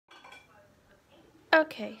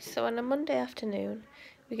Okay, so on a Monday afternoon,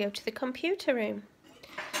 we go to the computer room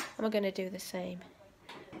and we're going to do the same,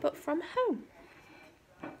 but from home.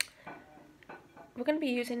 We're going to be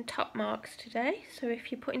using Topmarks today, so if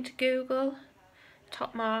you put into Google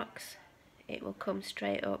Topmarks, it will come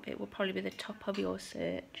straight up. It will probably be the top of your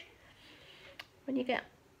search. When you get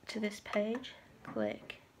to this page,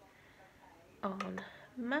 click on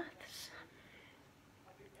Maths.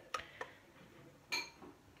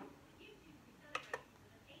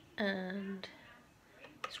 And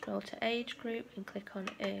scroll to age group and click on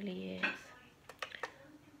early years.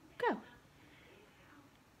 Go.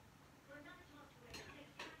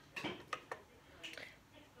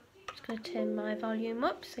 Just going to turn my volume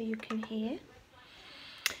up so you can hear.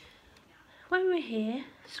 When we're here,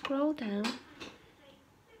 scroll down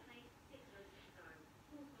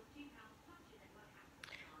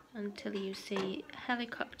until you see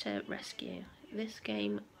Helicopter Rescue. This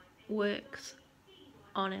game works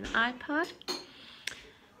on an iPad,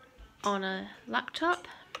 on a laptop,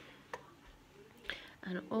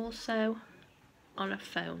 and also on a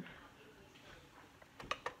phone.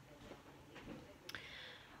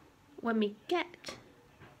 When we get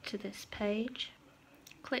to this page,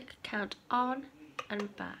 click Count On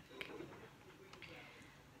and Back.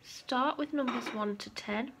 Start with numbers 1 to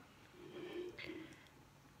 10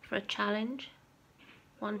 for a challenge,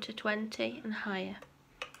 1 to 20 and higher.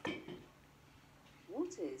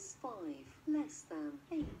 What is 5 less than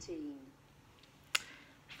 18?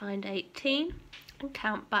 Find 18 and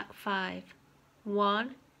count back 5.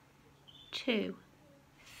 1, 2,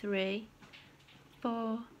 3,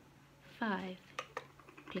 4, 5.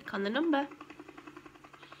 Click on the number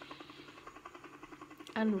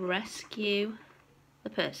and rescue the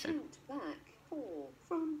person. Count back 4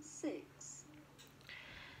 from 6.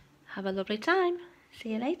 Have a lovely time.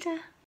 See you later.